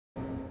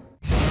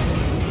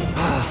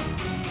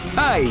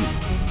Hey!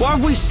 Why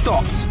have we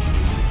stopped?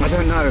 I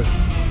don't know,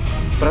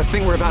 but I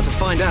think we're about to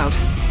find out.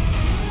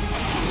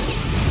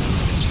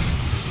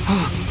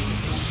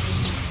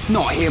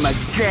 Not him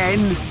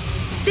again!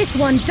 This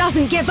one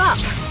doesn't give up!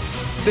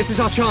 This is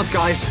our chance,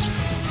 guys.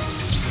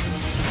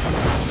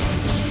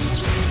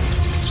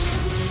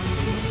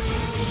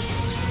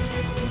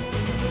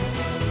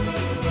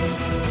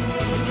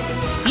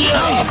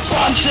 Yeah,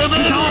 punch him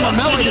in! His armor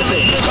melted a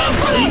bit!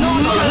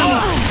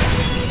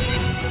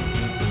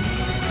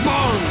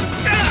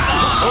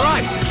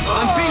 Alright,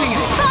 I'm feeling it!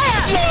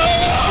 Fire!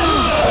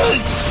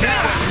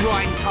 Now's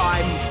right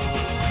time!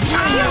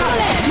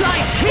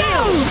 Like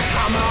heal!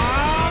 Come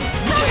on!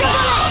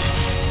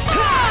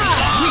 Fire!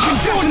 We can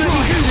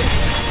definitely do this!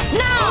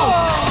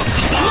 Now!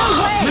 No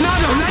way!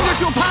 Monado, lend us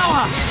your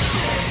power!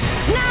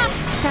 Now!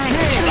 Thanks.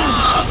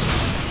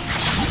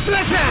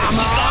 Split it! Come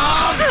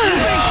on!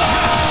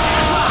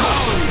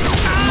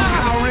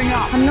 Powering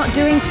up! I'm not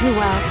doing too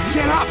well.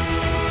 Get up!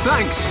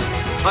 Thanks.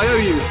 I owe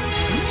you.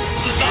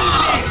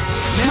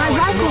 My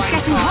rifle's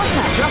getting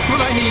hotter. Just what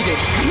I needed!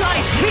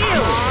 Like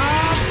heal!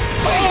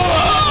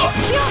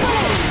 Cure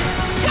bullet!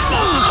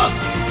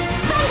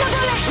 Thunder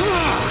bullet!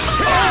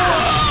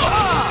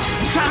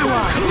 Shadow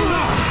Eye!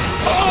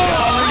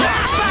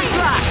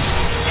 Backslash!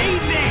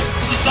 Eat this!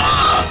 Good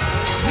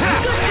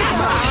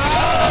job!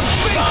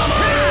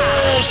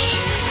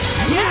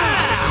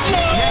 Yeah!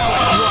 Now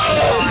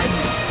it's right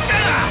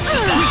time!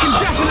 We can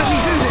definitely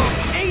do this!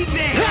 Eat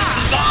this!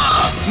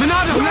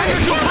 Monado, lend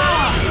us your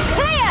power!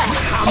 Clear!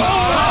 How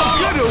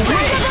good are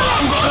we?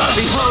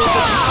 Behold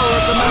the power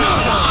of the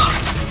Monado!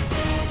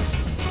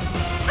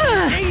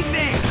 Eat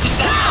this!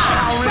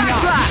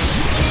 Backslash!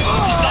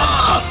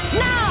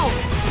 Now!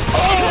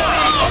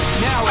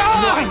 Now it's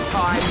right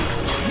time!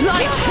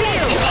 Like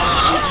heal!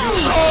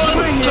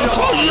 Bring it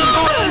on!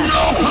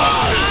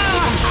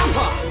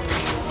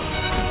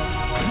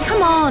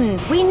 Come on,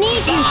 we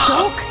need you,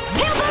 Shulk!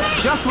 Heal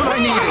bullet! Just what I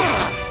needed!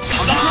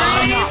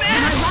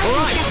 My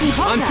rifle's getting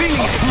hotter. I'm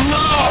feeling it!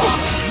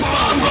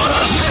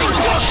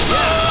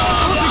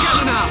 All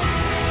together now!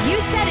 You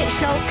said it,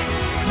 Shulk!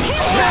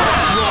 Heal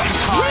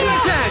Bring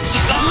it in!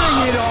 Bring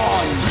it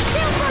on!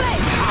 Shield bullet!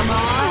 Come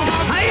on!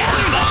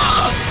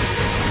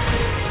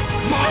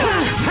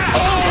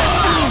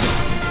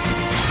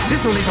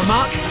 This'll leave a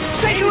mark!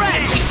 Shake your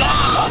head!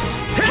 Down!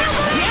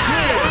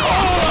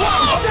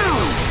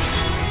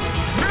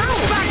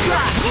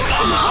 Backslash!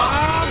 Come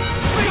on!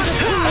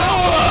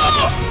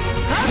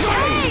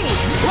 Okay!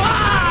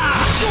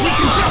 We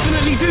can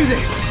definitely do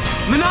this!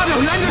 Monado,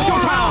 lend us your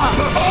power!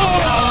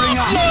 Powering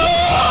up! Still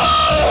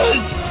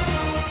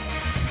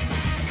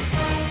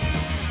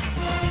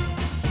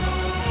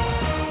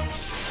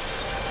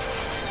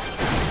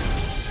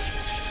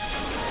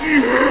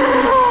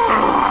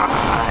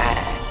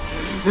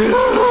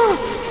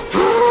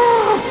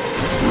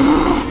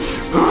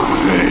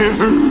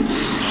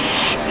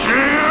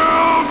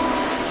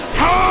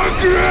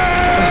hungry!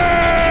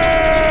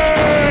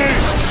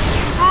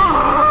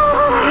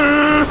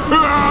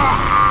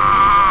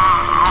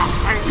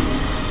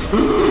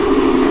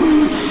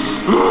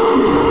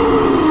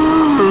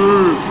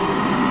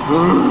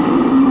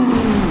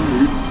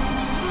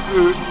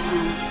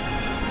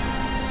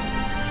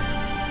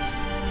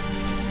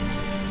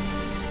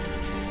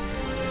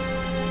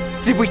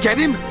 Did we get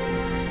him?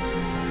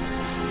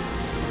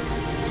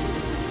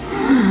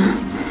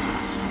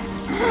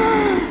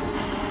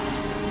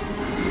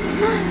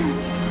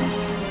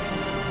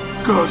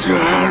 Got to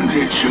hand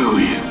it to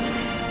you.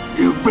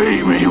 You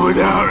beat me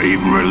without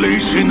even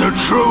releasing the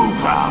true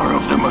power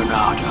of the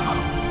Monado.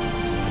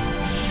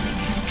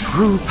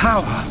 True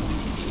power?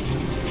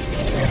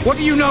 What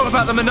do you know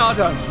about the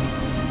Monado?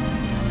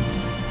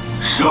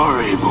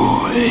 Sorry,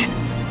 boy.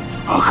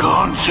 I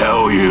can't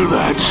tell you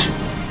that.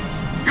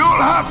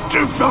 You'll have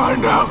to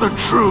find out the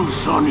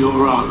truth on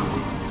your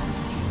own.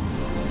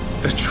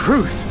 The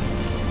truth?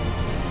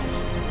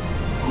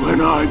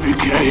 When I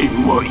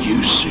became what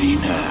you see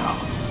now,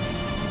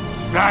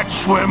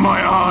 that's when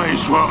my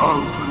eyes were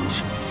opened.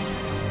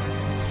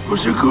 It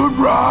was a good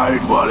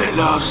ride while it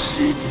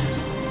lasted.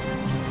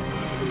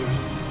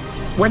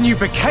 When you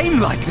became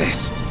like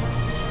this?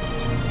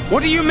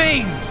 What do you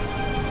mean?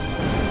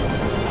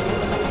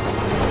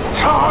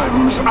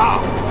 Time's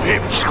up,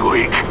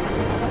 Pipsqueak.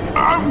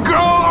 I'm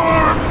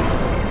gone!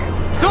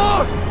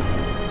 Sword!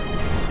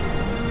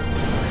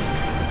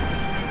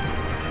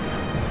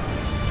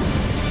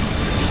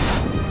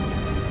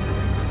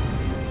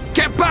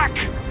 Get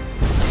back!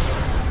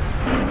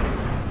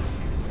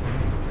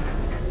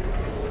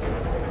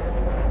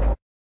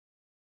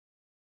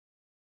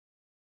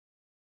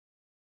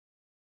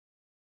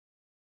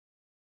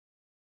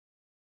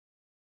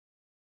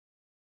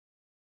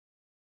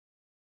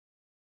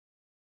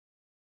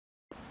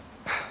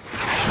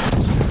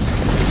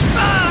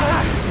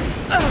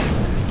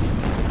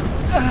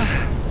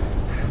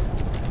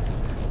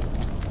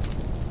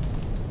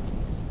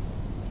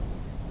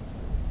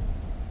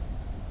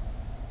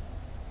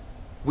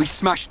 We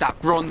smashed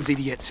that bronze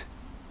idiot.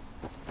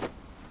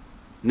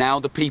 Now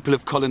the people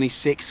of Colony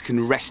 6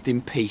 can rest in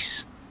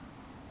peace.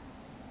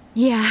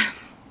 Yeah.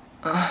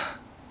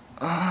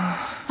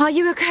 Are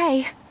you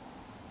okay?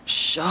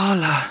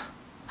 Shala,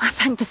 I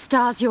thank the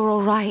stars you're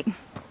all right.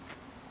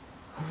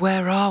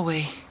 where are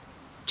we?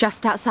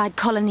 Just outside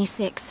Colony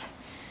 6.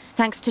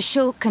 Thanks to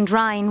Shulk and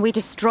Rhine, we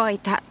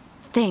destroyed that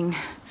thing.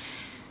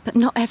 But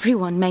not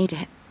everyone made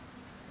it.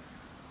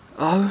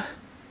 Oh?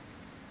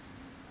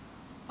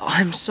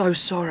 I'm so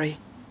sorry.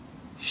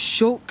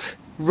 Shulk?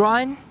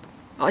 Ryan?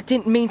 I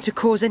didn't mean to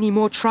cause any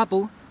more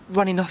trouble,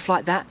 running off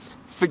like that.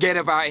 Forget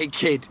about it,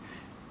 kid.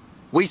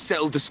 We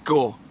settled the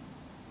score.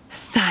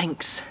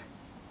 Thanks.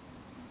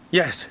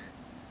 Yes,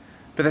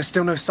 but there's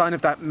still no sign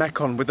of that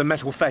Mekon with the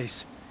metal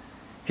face.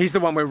 He's the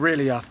one we're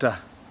really after.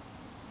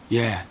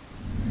 Yeah.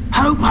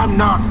 Hope I'm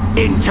not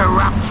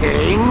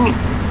interrupting.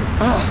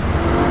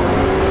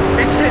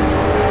 It's him!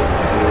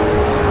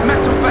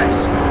 Metal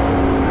face!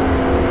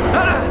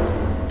 Ah!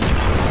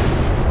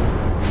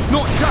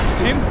 Not just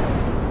him!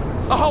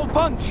 A whole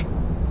bunch!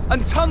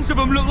 And tons of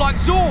them look like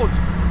Zord!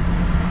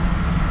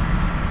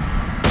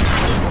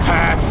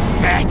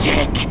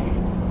 Pathetic.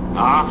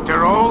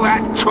 After all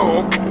that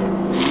talk,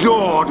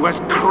 Zord was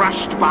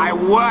crushed by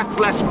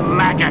worthless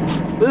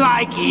maggots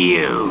like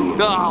you.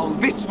 Oh,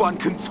 this one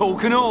can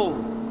talk and all.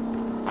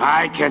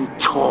 I can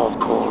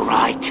talk all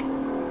right.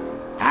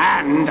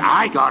 And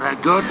I got a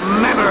good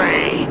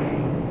memory.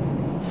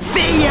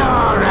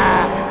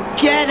 Fiora!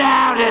 Get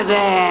out of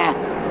there!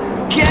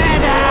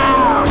 Get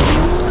out!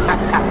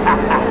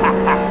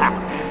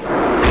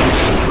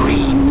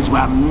 Screams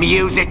were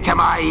music to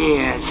my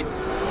ears.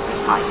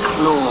 My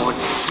claws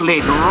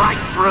slid right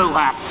through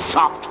her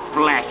soft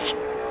flesh.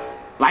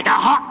 Like a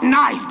hot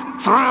knife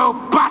through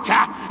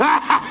butter.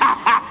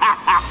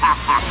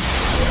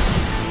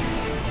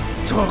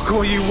 Talk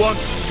all you want.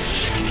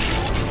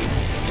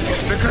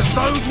 Because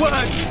those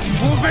words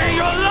will be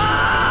your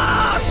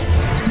last!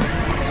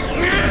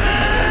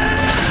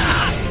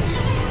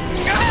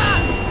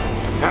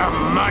 The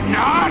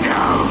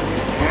Monado!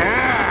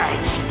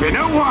 It's been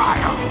a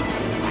while.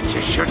 But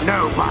you should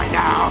know by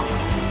now.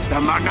 The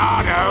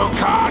Monado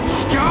can't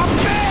stop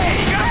me!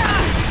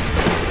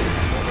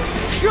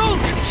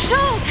 Shulk!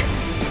 Shulk!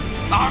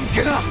 I'm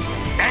gonna...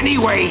 Any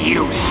way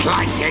you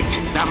slice it,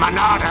 the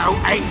Monado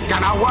ain't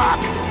gonna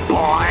work,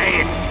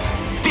 boy.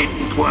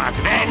 Didn't work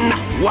then,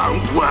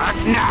 won't work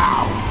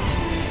now.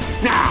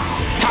 Now,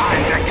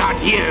 time to cut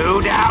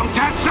you down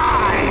to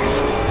size.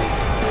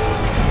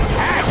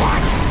 Hey,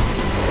 what?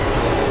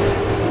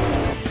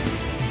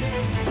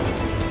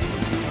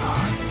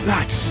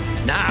 Lads,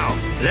 Now,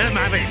 let him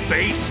have it,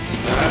 beast.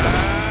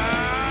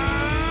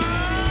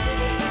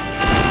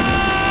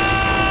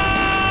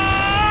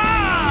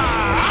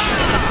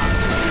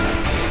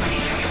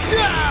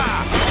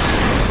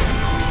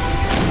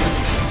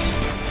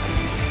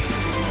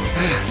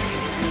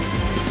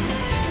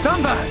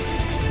 Dumbo!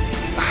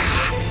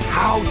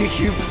 how did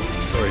you...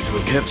 Sorry to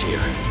have kept you.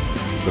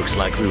 Looks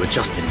like we were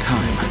just in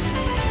time.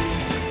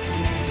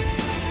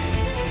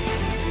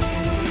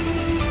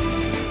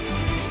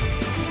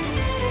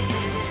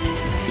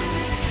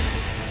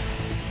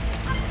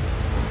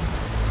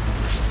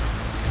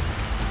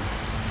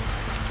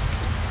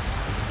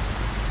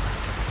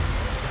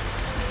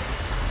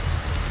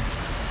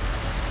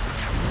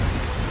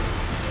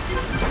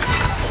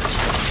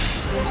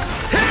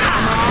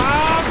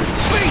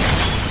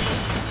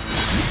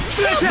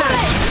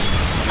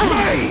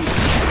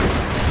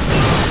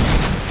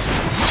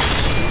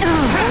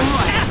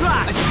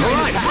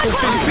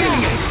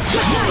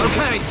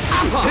 Okay,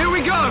 here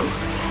we go!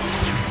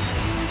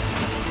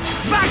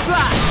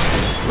 Backslash!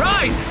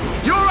 Rhine,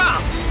 you're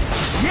up!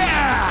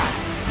 Yeah!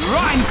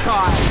 Rhine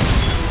time!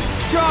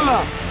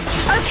 Shala!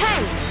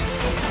 Okay!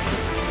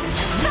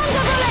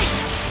 Thunder bullet!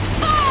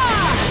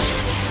 Fire!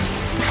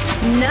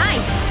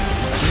 Nice!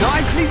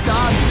 Nicely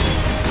done!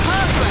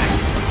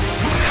 Perfect!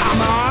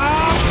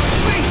 Hammer!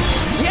 Beat!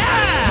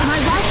 Yeah! My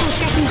rifle's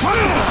getting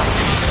hotter!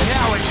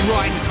 Now it's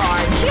Rhine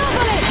time! Pure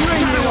bullet!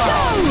 Bring you up!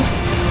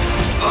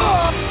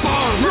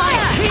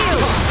 Fire!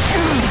 Heal!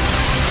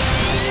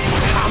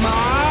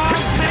 Hammer!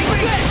 Take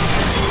this!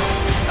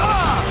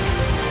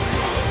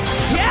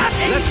 Yeah!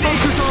 Let's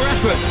focus our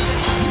efforts!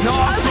 No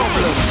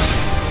problem!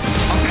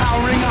 I'm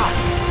powering up!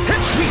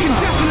 We can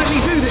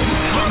definitely do this!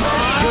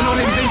 You're not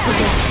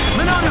invincible!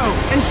 Monado!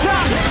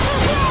 Enchant!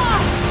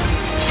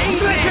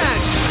 Split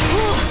edge!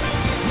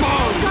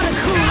 Gotta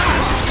cool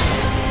out!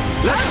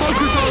 Let's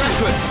focus our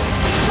efforts!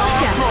 No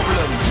Gotcha.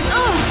 problem!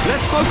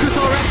 Let's focus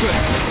our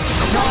efforts!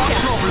 No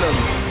problem!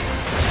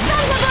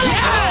 Thunder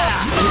bullet!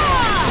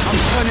 I'm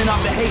turning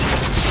up the heat!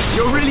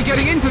 You're really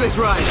getting into this,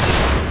 right?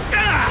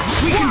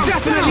 We can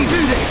definitely do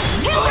this!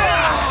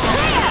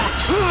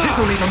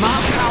 This'll leave a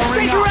mark.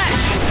 Powering up!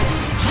 Edge!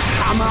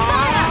 Hammer!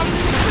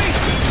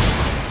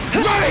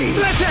 Ready!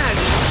 Split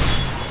edge!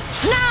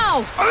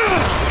 Now!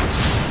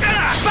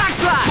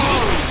 Backslash!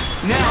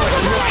 Now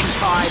it's right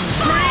time!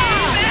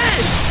 Green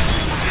edge!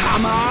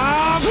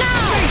 Hammer!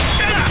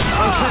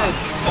 Okay,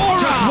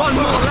 just one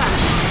more left!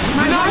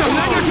 Monado,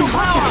 lend us your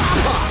power!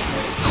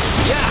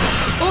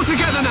 Yeah, all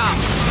together now!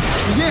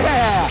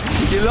 Yeah!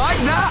 You like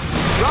that?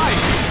 Right!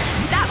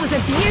 That was a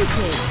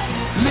beauty!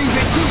 Leave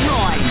it to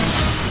Ryan!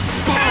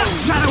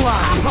 Shadow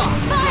Arm!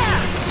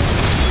 Fire!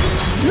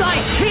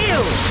 Light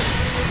heals!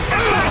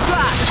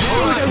 Backslash!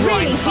 Oh, that's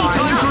Right, really time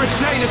heating for up. a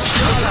chain of...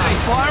 Okay,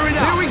 fire it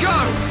up! Here we go!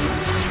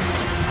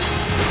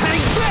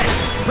 Take this!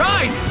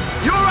 Ryan,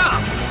 you're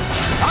up!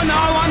 I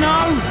know!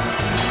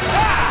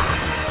 Ah!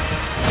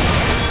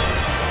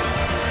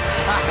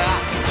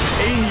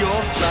 In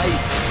your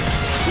face!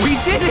 We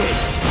did it!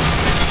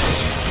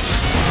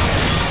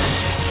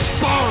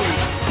 Boom!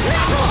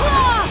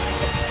 Blast!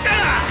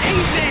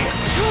 Eat this!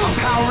 I'm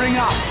powering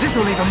up!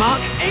 This'll leave a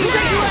mark! Easy!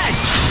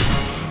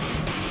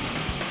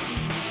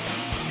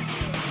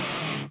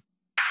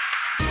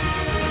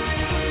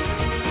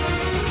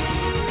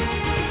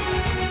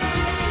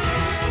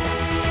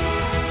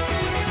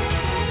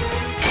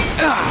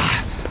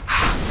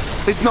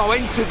 There's no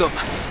end to them!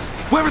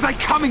 Where are they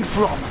coming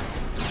from?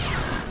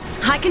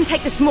 I can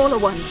take the smaller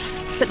ones,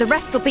 but the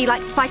rest will be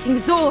like fighting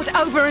Zord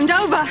over and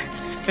over!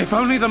 If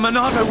only the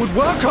Monado would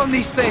work on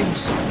these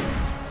things!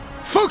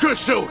 Focus,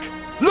 Shulk!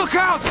 Look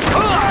out!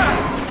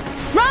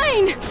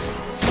 Rhine!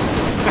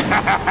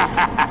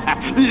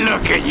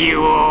 Look at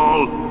you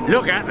all!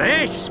 Look at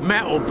this,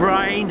 metal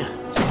brain!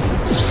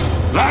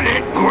 That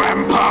it,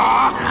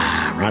 Grandpa?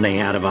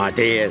 Running out of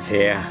ideas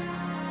here.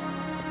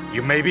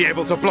 You may be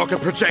able to block a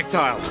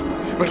projectile,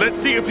 but let's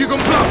see if you can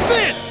block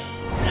this!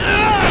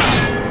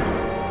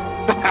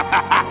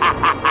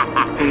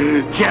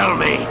 Tell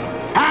me,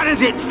 how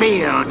does it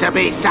feel to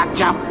be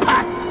such a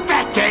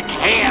pathetic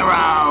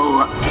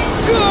hero?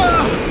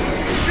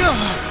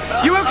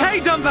 You okay,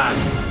 Dumban?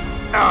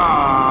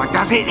 Oh,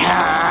 does it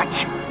hurt?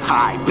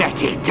 I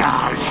bet it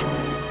does.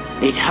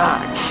 It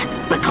hurts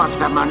because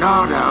the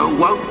Monado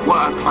won't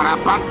work for a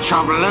bunch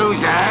of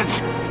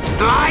losers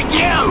like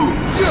you!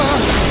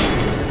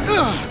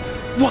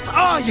 What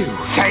are you?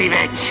 Save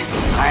it.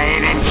 I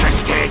ain't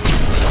interested.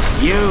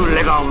 You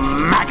little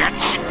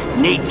maggots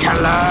need to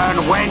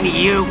learn when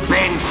you've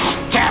been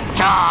stepped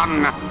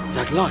on.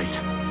 That light.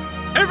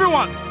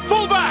 Everyone,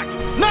 fall back!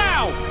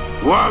 Now!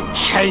 Won't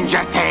change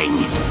a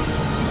thing.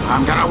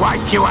 I'm gonna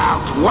wipe you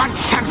out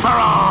once and for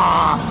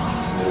all.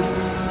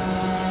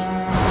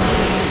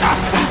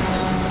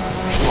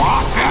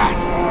 What the?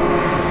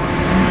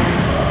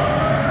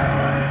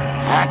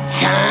 A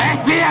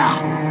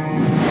Telethia?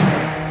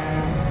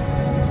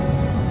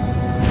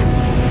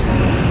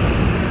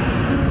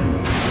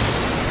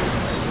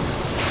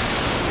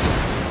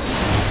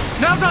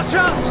 Now's our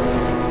chance!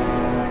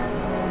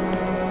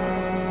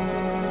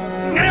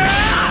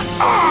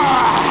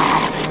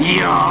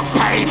 You'll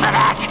pay for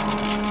that!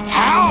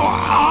 How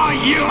are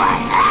you?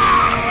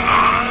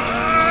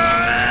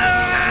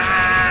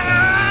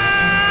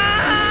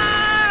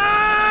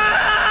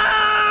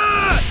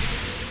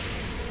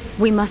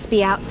 We must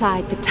be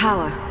outside the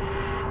tower.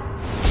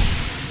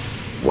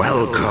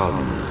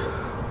 Welcome,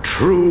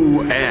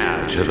 true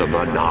heir to the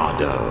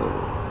Monado.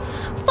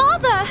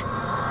 Father!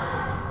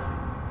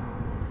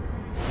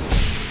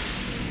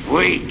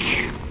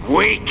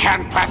 Weak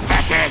and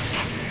pathetic.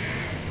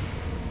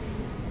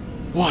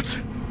 What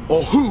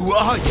or who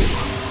are you?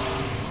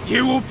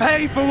 You will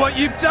pay for what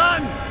you've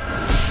done!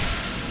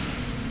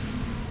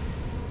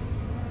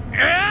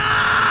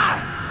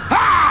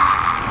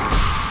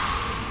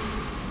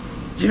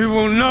 You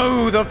will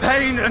know the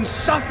pain and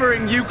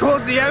suffering you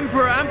caused the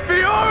Emperor and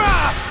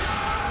Fiora!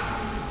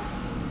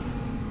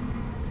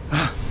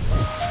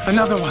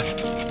 Another one.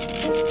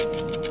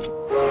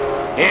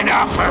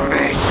 Enough of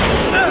this.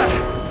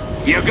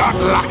 You got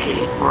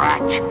lucky,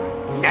 brat.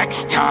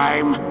 Next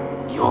time,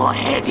 your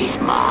head is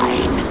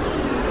mine.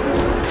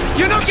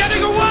 You're not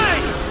getting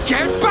away!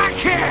 Get back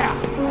here!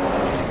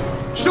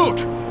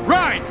 Shoot!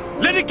 Ryan,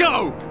 let it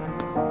go!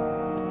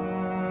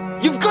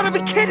 You've got to be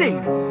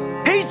kidding!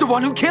 He's the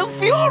one who killed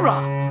Fiora!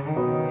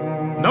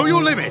 Know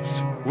your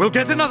limits. We'll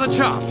get another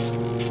chance.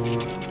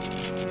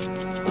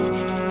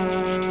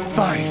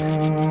 Fine.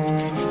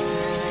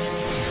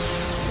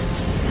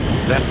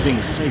 That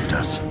thing saved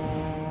us.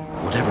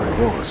 Whatever it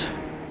was.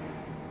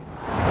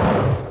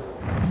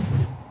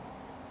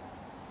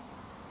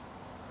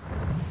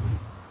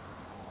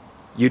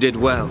 You did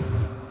well.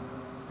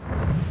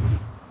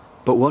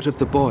 But what of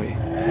the boy?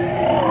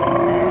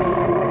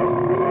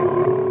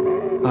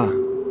 Ah.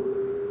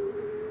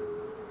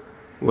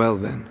 Well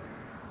then,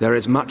 there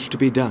is much to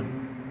be done.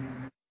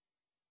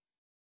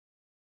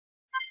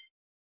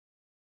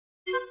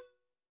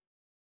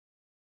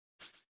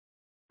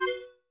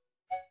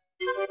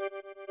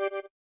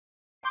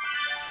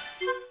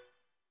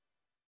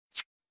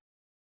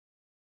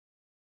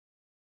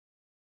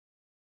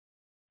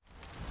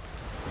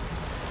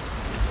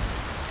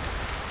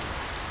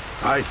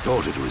 I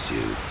thought it was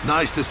you.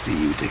 Nice to see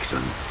you,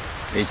 Dixon.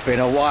 It's been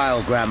a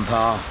while,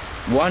 Grandpa.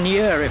 1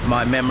 year, if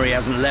my memory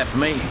hasn't left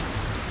me.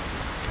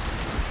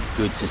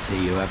 Good to see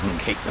you haven't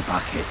kicked the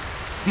bucket.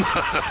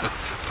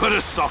 Put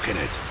a sock in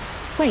it.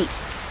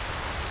 Wait.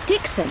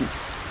 Dixon,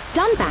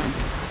 Dunban,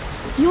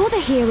 you're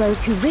the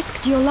heroes who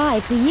risked your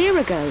lives a year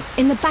ago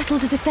in the battle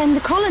to defend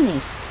the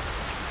colonies.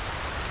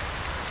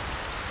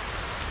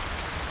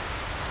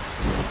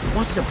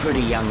 What's a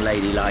pretty young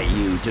lady like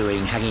you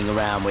doing hanging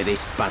around with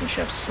this bunch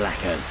of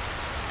slackers?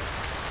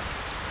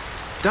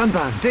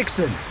 Dunban,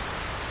 Dixon!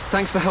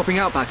 Thanks for helping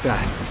out back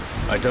there.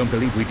 I don't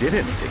believe we did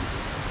anything.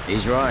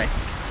 He's right.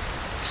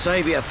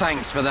 Save your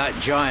thanks for that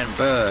giant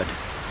bird.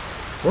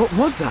 What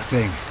was that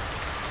thing?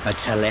 A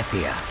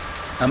Telethia.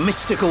 A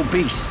mystical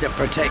beast that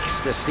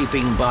protects the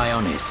sleeping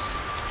Bionis.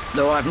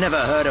 Though I've never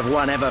heard of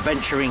one ever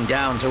venturing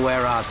down to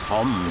where us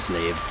Homs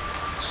live.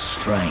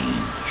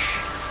 Strange.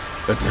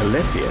 A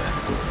Telethia?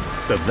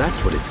 So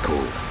that's what it's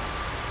called.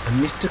 A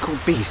mystical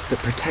beast that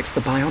protects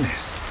the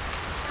Bionis.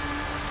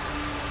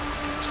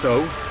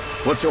 So,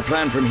 what's your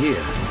plan from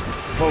here?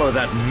 Follow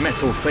that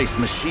metal-faced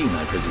machine,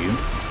 I presume?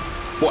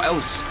 What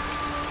else?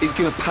 He's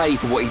gonna pay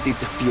for what he did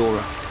to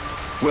Fiora.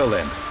 Well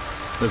then,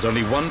 there's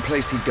only one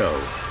place he'd go.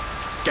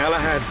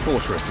 Galahad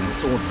Fortress in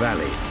Sword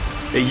Valley.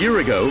 A year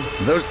ago,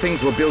 those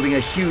things were building a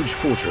huge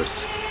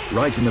fortress,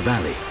 right in the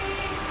valley.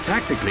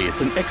 Tactically,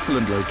 it's an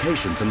excellent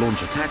location to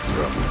launch attacks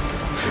from.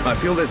 I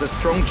feel there's a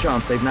strong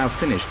chance they've now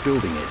finished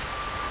building it.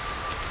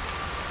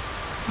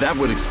 That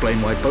would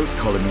explain why both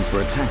colonies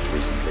were attacked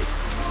recently.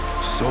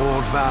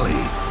 Sword Valley,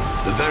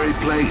 the very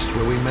place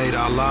where we made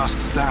our last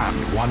stand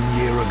 1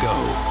 year ago.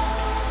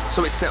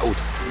 So it's settled.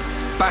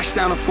 Bash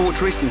down a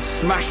fortress and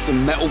smash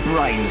some metal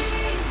brains.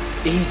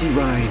 Easy,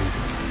 Ryan.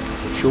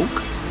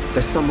 Shulk?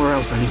 There's somewhere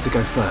else I need to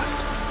go first.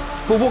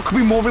 Well, what could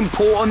be more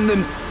important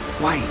than...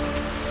 Wait,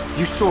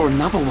 you saw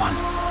another one.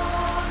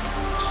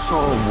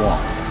 Saw what?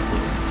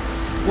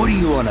 What are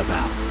you on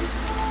about?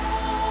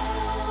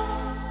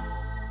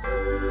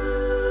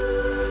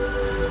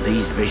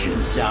 These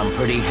visions sound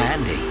pretty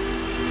handy.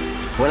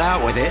 Well,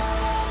 out with it.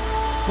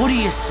 What do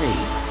you see?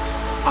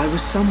 I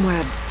was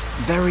somewhere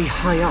very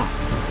high up.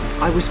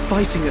 I was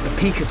fighting at the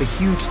peak of a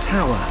huge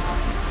tower.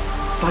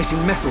 Fighting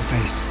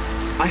Metalface.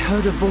 I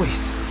heard a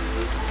voice.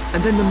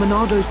 And then the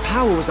Monado's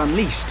power was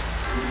unleashed.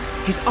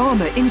 His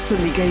armor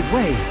instantly gave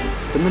way.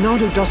 The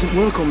Monado doesn't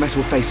work on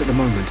Metalface at the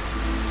moment.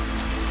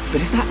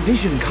 But if that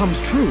vision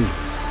comes true...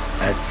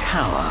 A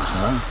tower,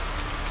 huh?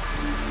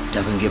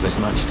 Doesn't give us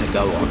much to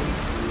go on.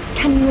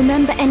 Can you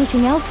remember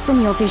anything else from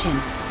your vision?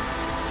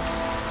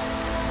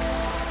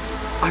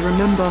 I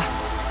remember...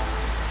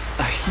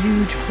 a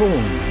huge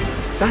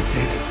horn. That's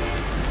it.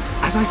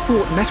 As I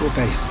fought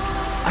Metalface,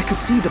 I could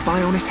see the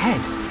Bionis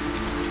head.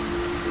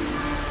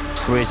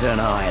 Prison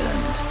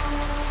Island.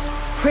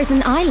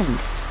 Prison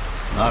Island?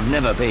 I've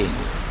never been,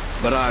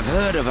 but I've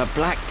heard of a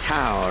black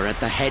tower at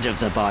the head of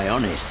the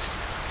Bionis.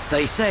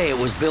 They say it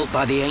was built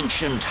by the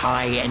ancient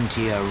High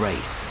Entia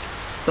race.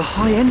 The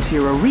High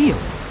Entia are real?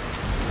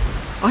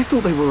 I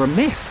thought they were a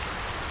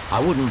myth. I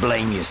wouldn't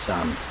blame you,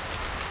 son.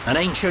 An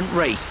ancient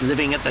race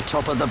living at the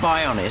top of the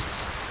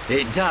Bionis?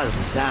 It does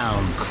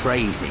sound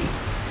crazy.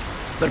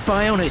 But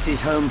Bionis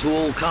is home to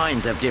all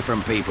kinds of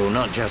different people,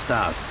 not just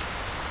us.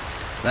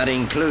 That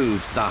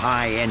includes the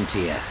High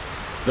Entia.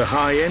 The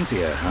High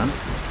Entia, huh?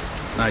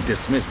 I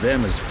dismiss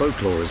them as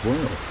folklore as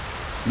well.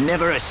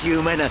 Never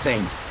assume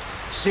anything.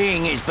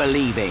 Seeing is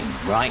believing,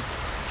 right?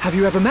 Have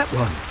you ever met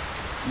one?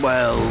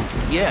 Well,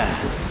 yeah.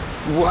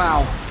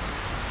 Wow.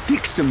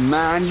 Dixon,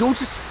 man, you're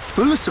just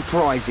full of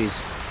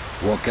surprises.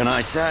 What can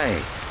I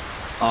say?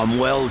 I'm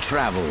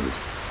well-traveled.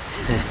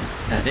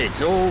 And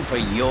it's all for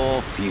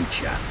your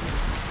future.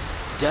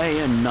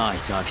 Day and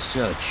night I've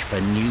searched for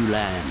new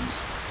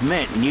lands,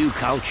 met new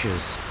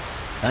cultures,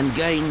 and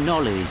gained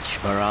knowledge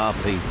for our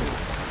people.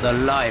 The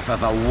life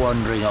of a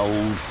wandering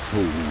old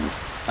fool.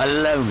 A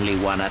lonely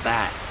one at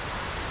that.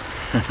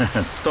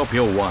 Stop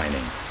your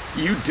whining.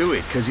 You do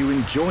it because you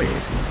enjoy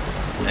it.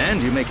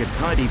 And you make a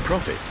tidy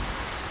profit.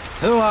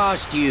 Who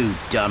asked you,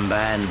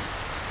 Dunban?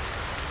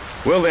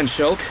 Well then,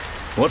 Shulk,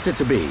 what's it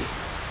to be?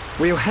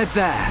 We'll head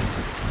there.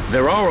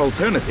 There are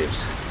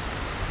alternatives.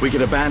 We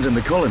could abandon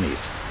the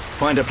colonies,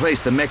 find a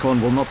place the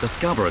Mekon will not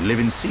discover and live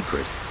in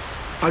secret.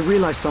 I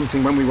realized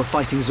something when we were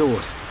fighting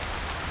Zord.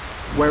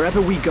 Wherever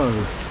we go,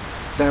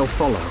 they'll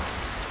follow.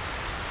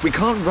 We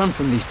can't run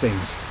from these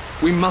things.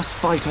 We must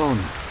fight on.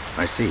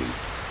 I see.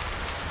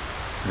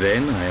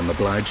 Then I am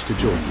obliged to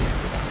join you.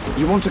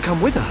 You want to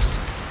come with us?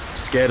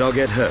 Scared I'll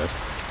get hurt?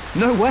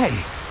 No way.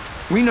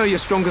 We know you're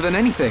stronger than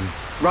anything.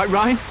 Right,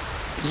 Ryan?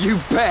 You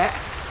bet.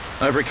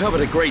 I've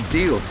recovered a great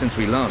deal since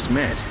we last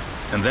met.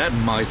 And that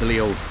miserly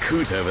old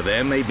coot over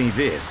there made me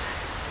this.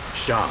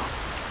 Sharp,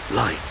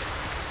 light,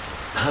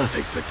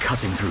 perfect for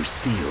cutting through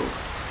steel.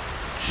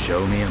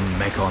 Show me a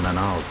Mekon and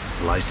I'll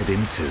slice it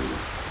in two.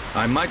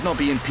 I might not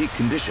be in peak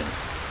condition,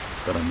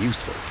 but I'm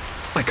useful.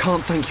 I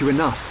can't thank you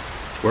enough.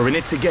 We're in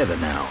it together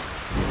now.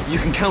 You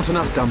can count on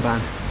us,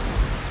 Dunban.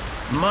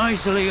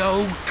 Miserly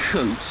old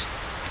coot.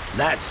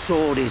 That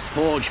sword is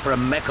forged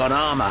from Mekon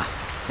armor.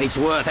 It's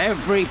worth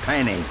every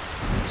penny.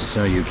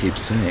 So you keep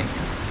saying.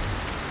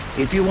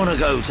 If you want to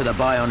go to the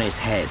Bionis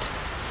head,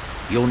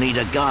 you'll need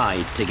a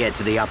guide to get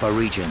to the upper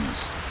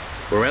regions.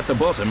 We're at the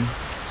bottom,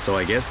 so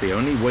I guess the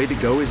only way to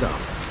go is up.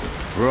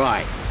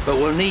 Right, but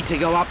we'll need to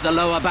go up the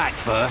lower back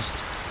first.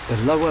 The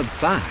lower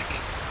back?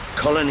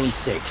 Colony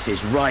 6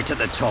 is right at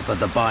the top of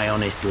the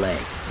Bionis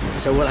leg,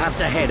 so we'll have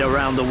to head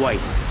around the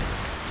waist.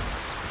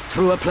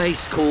 through a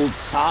place called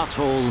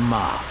Sartall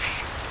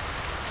Marsh.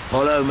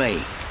 Follow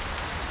me.